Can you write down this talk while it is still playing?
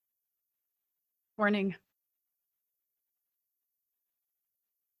Warning.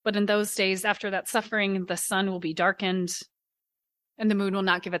 But in those days, after that suffering, the sun will be darkened, and the moon will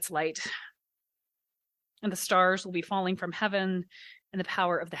not give its light, and the stars will be falling from heaven, and the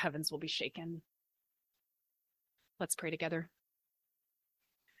power of the heavens will be shaken. Let's pray together.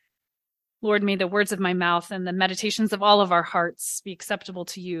 Lord, may the words of my mouth and the meditations of all of our hearts be acceptable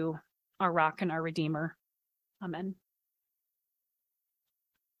to you, our rock and our redeemer. Amen.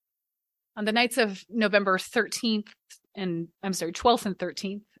 On the nights of November 12th and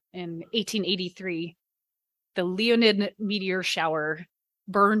 13th in 1883, the Leonid meteor shower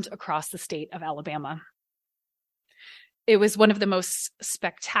burned across the state of Alabama. It was one of the most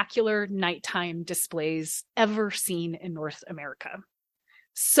spectacular nighttime displays ever seen in North America.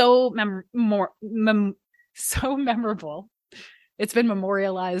 So memorable. It's been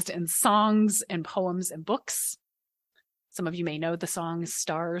memorialized in songs and poems and books. Some of you may know the song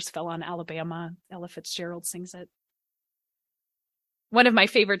Stars Fell on Alabama. Ella Fitzgerald sings it. One of my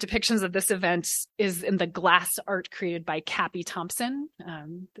favorite depictions of this event is in the glass art created by Cappy Thompson.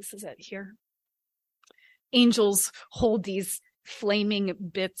 This is it here. Angels hold these flaming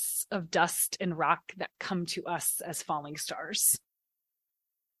bits of dust and rock that come to us as falling stars.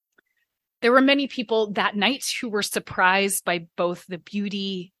 There were many people that night who were surprised by both the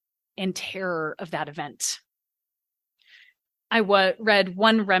beauty and terror of that event. I read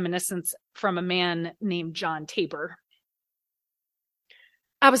one reminiscence from a man named John Tabor.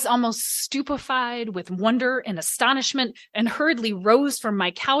 I was almost stupefied with wonder and astonishment and hurriedly rose from my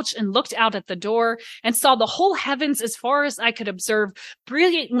couch and looked out at the door and saw the whole heavens as far as I could observe,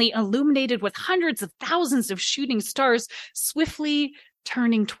 brilliantly illuminated with hundreds of thousands of shooting stars swiftly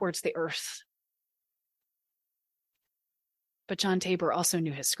turning towards the earth. But John Tabor also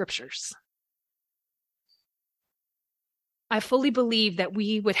knew his scriptures. I fully believe that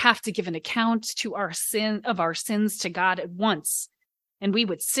we would have to give an account to our sins to God at once. And we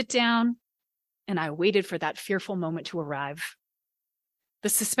would sit down, and I waited for that fearful moment to arrive. The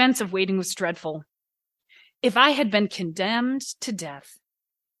suspense of waiting was dreadful. If I had been condemned to death,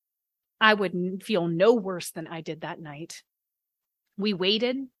 I would feel no worse than I did that night. We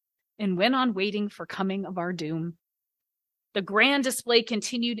waited and went on waiting for coming of our doom. The grand display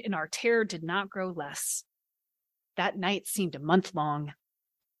continued, and our terror did not grow less. That night seemed a month long,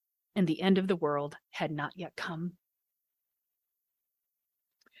 and the end of the world had not yet come.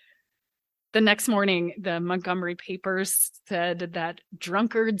 The next morning, the Montgomery papers said that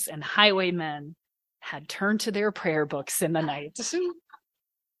drunkards and highwaymen had turned to their prayer books in the night.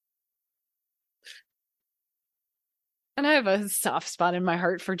 And I have a soft spot in my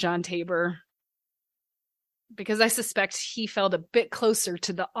heart for John Tabor, because I suspect he felt a bit closer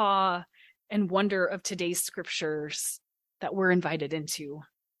to the awe and wonder of today's scriptures that we're invited into.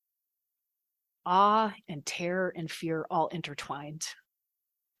 Awe and terror and fear all intertwined.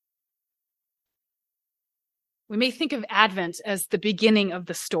 We may think of Advent as the beginning of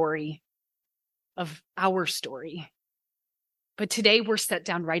the story, of our story. But today we're set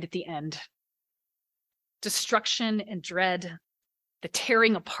down right at the end. Destruction and dread, the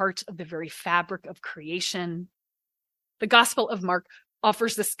tearing apart of the very fabric of creation. The Gospel of Mark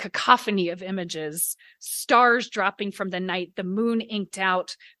offers this cacophony of images, stars dropping from the night, the moon inked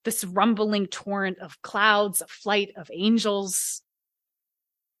out, this rumbling torrent of clouds, a flight of angels.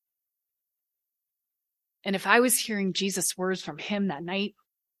 And if I was hearing Jesus' words from him that night,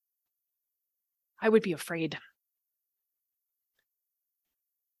 I would be afraid.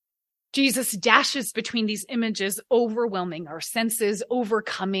 Jesus dashes between these images, overwhelming our senses,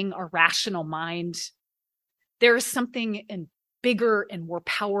 overcoming our rational mind. There is something bigger and more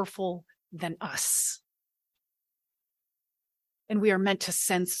powerful than us. And we are meant to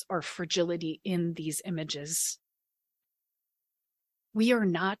sense our fragility in these images. We are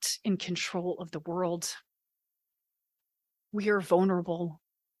not in control of the world. We are vulnerable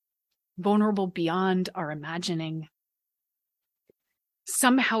beyond our imagining.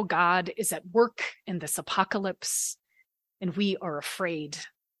 Somehow God is at work in this apocalypse, and we are afraid.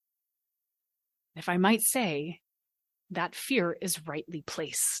 If I might say, that fear is rightly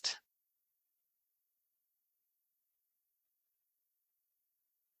placed.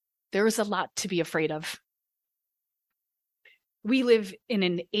 There is a lot to be afraid of. We live in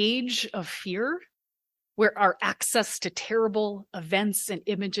an age of fear where our access to terrible events and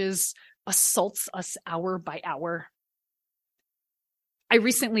images assaults us hour by hour. I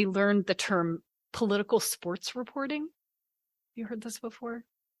recently learned the term political sports reporting. You heard this before?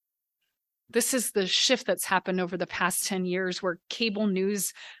 This is the shift that's happened over the past 10 years where cable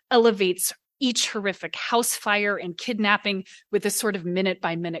news elevates each horrific house fire and kidnapping with this sort of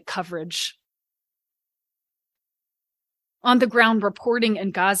minute-by-minute coverage. On the ground reporting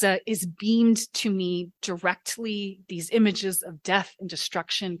in Gaza is beamed to me directly, these images of death and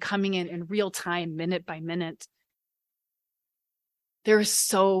destruction coming in real time, minute by minute. There is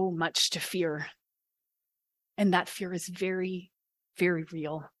so much to fear. And that fear is very, very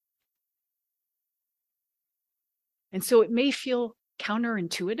real. And so it may feel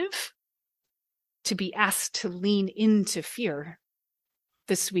counterintuitive to be asked to lean into fear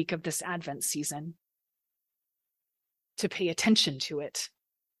this week of this Advent season, to pay attention to it,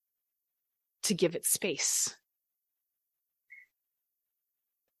 to give it space.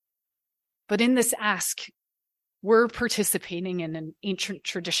 But in this ask, we're participating in an ancient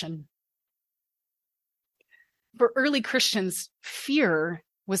tradition. For early Christians, fear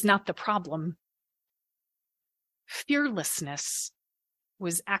was not the problem. Fearlessness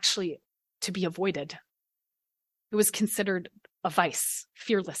was actually to be avoided. It was considered a vice,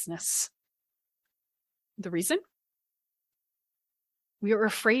 fearlessness. The reason? We are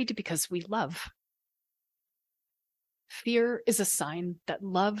afraid because we love. Fear is a sign that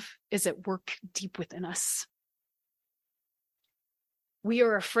love is at work deep within us. We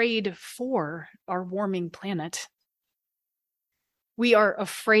are afraid for our warming planet. We are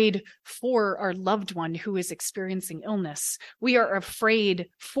afraid for our loved one who is experiencing illness. We are afraid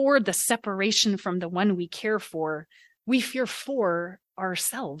for the separation from the one we care for. We fear for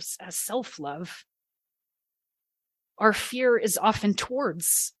ourselves as self-love. Our fear is often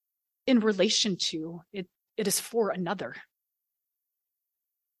towards, in relation to, it is for another.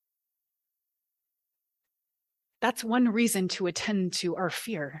 That's one reason to attend to our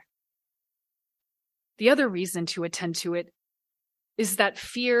fear. The other reason to attend to it is that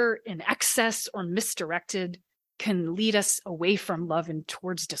fear in excess or misdirected can lead us away from love and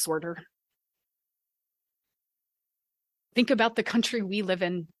towards disorder. Think about the country we live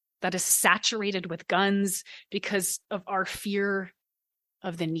in that is saturated with guns because of our fear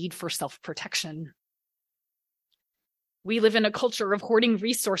of the need for self-protection. We live in a culture of hoarding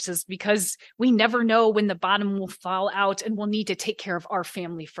resources because we never know when the bottom will fall out and we'll need to take care of our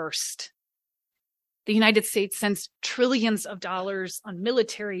family first. The United States sends trillions of dollars on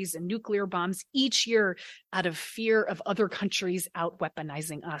militaries and nuclear bombs each year out of fear of other countries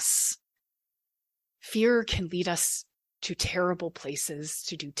out-weaponizing us. Fear can lead us to terrible places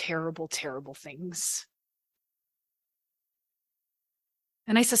to do terrible, terrible things.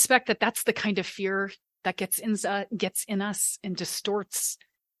 And I suspect that that's the kind of fear that gets in us and distorts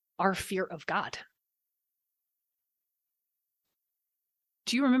our fear of God.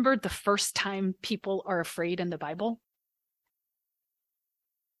 Do you remember the first time people are afraid in the Bible?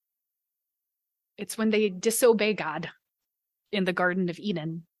 It's when they disobey God in the Garden of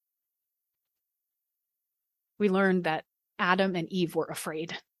Eden. We learned that Adam and Eve were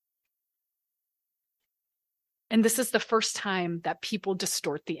afraid. And this is the first time that people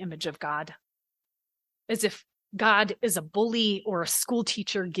distort the image of God, as if God is a bully or a school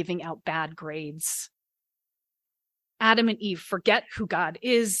teacher giving out bad grades. Adam and Eve forget who God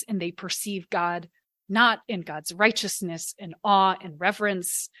is, and they perceive God not in God's righteousness and awe and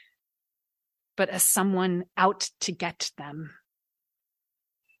reverence, but as someone out to get them.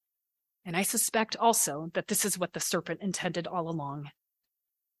 And I suspect also that this is what the serpent intended all along.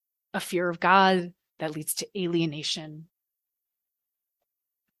 A fear of God that leads to alienation.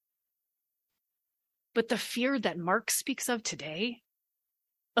 But the fear that Mark speaks of today,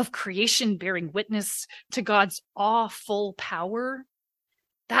 of creation bearing witness to God's awful power,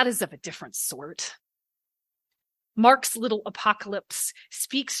 that is of a different sort. Mark's little apocalypse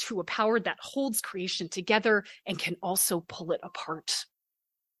speaks to a power that holds creation together and can also pull it apart.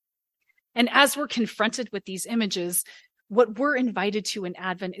 And as we're confronted with these images, what we're invited to in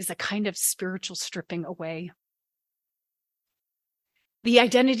Advent is a kind of spiritual stripping away. The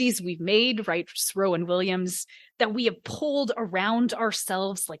identities we've made, writes Rowan Williams, that we have pulled around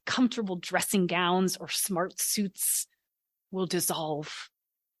ourselves like comfortable dressing gowns or smart suits will dissolve.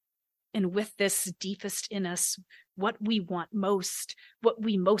 And with this deepest in us, what we want most, what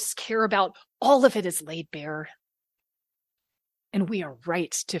we most care about, all of it is laid bare. And we are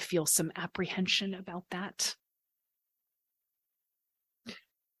right to feel some apprehension about that.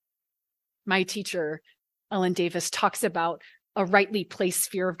 My teacher, Ellen Davis, talks about a rightly placed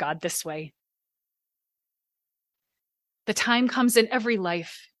fear of God this way. The time comes in every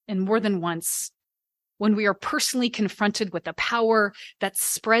life, and more than once, when we are personally confronted with a power that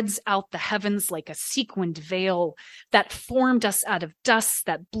spreads out the heavens like a sequined veil, that formed us out of dust,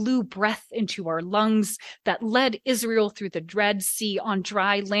 that blew breath into our lungs, that led Israel through the Red Sea on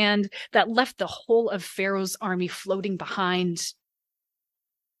dry land, that left the whole of Pharaoh's army floating behind.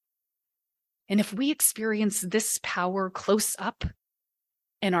 And if we experience this power close up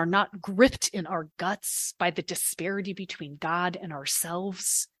and are not gripped in our guts by the disparity between God and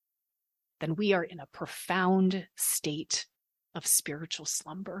ourselves, then we are in a profound state of spiritual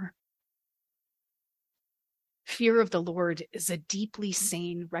slumber. Fear of the Lord is a deeply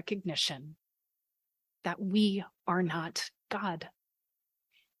sane recognition that we are not God.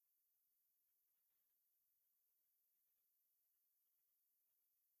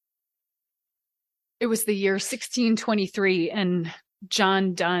 It was the year 1623, and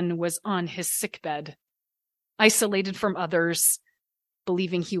John Donne was on his sickbed, isolated from others,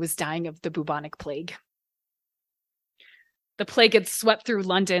 believing he was dying of the bubonic plague. The plague had swept through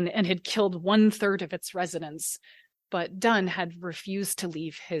London and had killed 1/3 of its residents, but Donne had refused to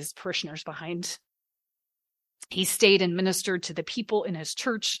leave his parishioners behind. He stayed and ministered to the people in his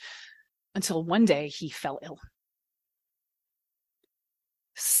church until one day he fell ill.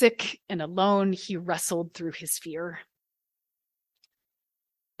 Sick and alone, he wrestled through his fear.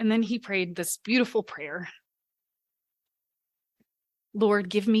 And then he prayed this beautiful prayer. Lord,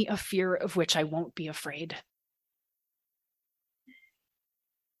 give me a fear of which I won't be afraid.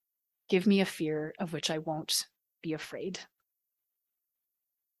 Give me a fear of which I won't be afraid.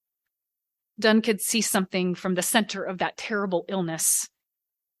 Donne could see something from the center of that terrible illness.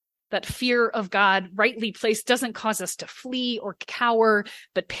 That fear of God, rightly placed, doesn't cause us to flee or cower,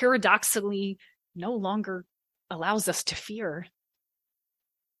 but paradoxically no longer allows us to fear.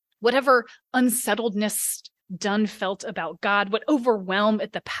 Whatever unsettledness Donne felt about God, what overwhelm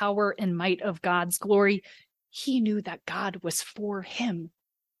at the power and might of God's glory, he knew that God was for him.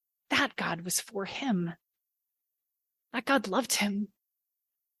 That God was for him. That God loved him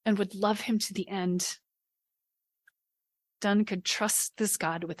and would love him to the end. Donne could trust this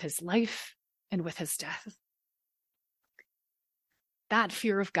God with his life and with his death. That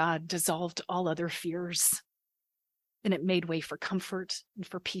fear of God dissolved all other fears, and it made way for comfort and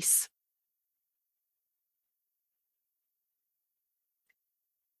for peace.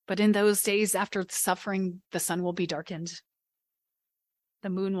 But in those days after the suffering, the sun will be darkened. The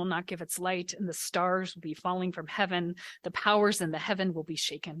moon will not give its light, and the stars will be falling from heaven. The powers in the heaven will be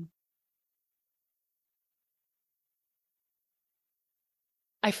shaken.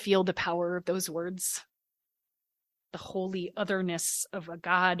 I feel the power of those words. The holy otherness of a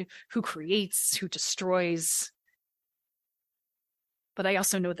God who creates, who destroys. But I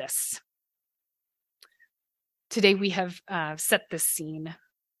also know this. Today we have set this scene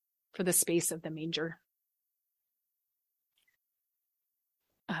for the space of the manger,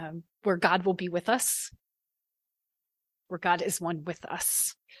 where God will be with us, where God is one with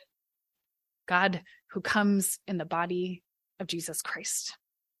us. God who comes in the body of Jesus Christ.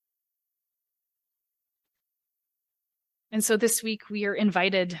 And so this week we are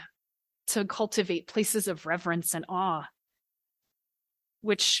invited to cultivate places of reverence and awe,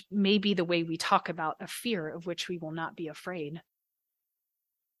 which may be the way we talk about a fear of which we will not be afraid.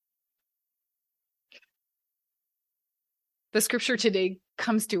 The scripture today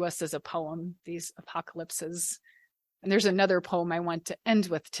comes to us as a poem, these apocalypses. And there's another poem I want to end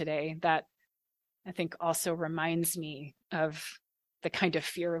with today that I think also reminds me of the kind of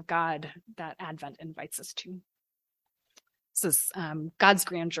fear of God that Advent invites us to. This is God's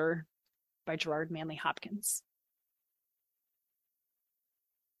Grandeur by Gerard Manley Hopkins.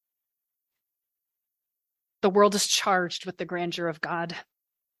 The world is charged with the grandeur of God.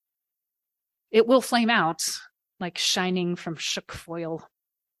 It will flame out like shining from shook foil.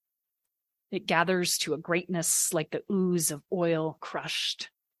 It gathers to a greatness like the ooze of oil crushed.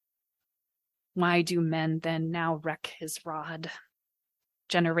 Why do men then now wreck his rod?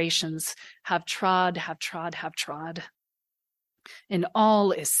 Generations have trod. And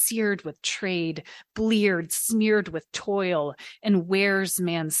all is seared with trade, bleared, smeared with toil, and wears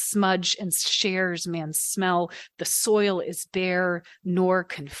man's smudge and shares man's smell. The soil is bare, nor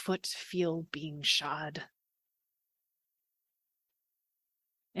can foot feel being shod.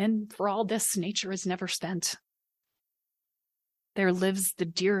 And for all this, nature is never spent. There lives the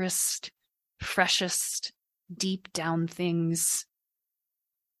dearest, freshest, deep down things.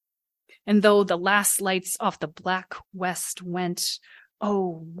 And though the last lights off the black west went,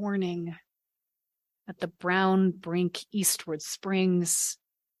 oh, warning, at the brown brink eastward springs,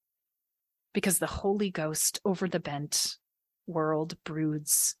 because the Holy Ghost over the bent world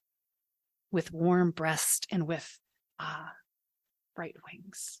broods, with warm breast and with, bright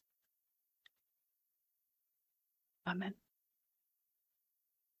wings. Amen.